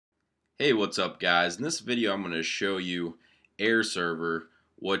Hey, what's up guys? In this video I'm going to show you AirServer,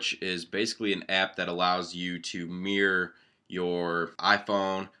 which is basically an app that allows you to mirror your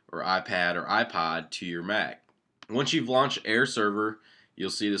iPhone or iPad or iPod to your Mac. Once you've launched AirServer, you'll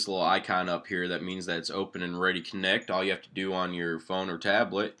see this little icon up here that means that it's open and ready to connect. All you have to do on your phone or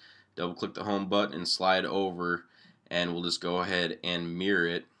tablet, double click the home button and slide over, and we'll just go ahead and mirror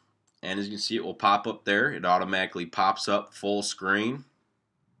it. And as you can see, it will pop up there. It automatically pops up full screen.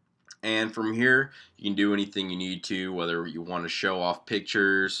 And from here, you can do anything you need to, whether you want to show off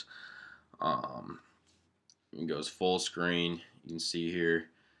pictures. It goes full screen, you can see here.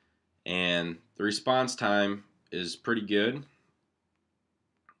 And the response time is pretty good.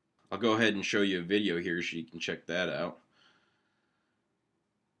 I'll go ahead and show you a video here so you can check that out.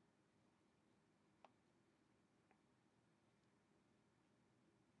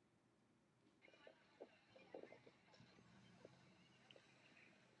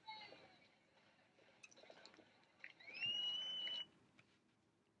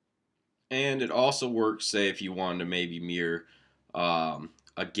 And it also works, say, if you wanted to maybe mirror a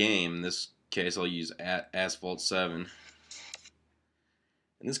game. In this case, I'll use Asphalt 7.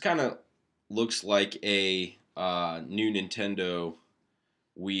 And this kind of looks like a new Nintendo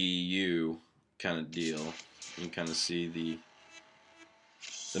Wii U kind of deal. You can kind of see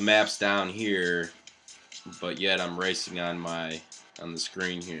the maps down here, but yet I'm racing on the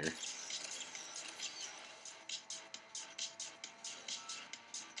screen here.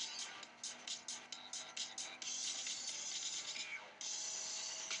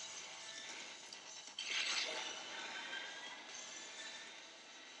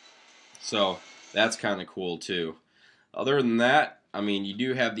 So that's kind of cool too. Other than that, I mean, you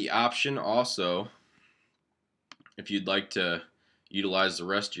do have the option also, if you'd like to utilize the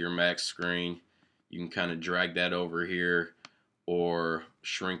rest of your Mac screen, you can kind of drag that over here or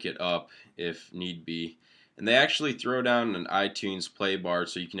shrink it up if need be. And they actually throw down an iTunes play bar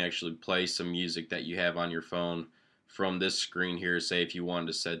so you can actually play some music that you have on your phone from this screen here, say if you wanted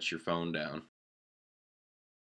to set your phone down.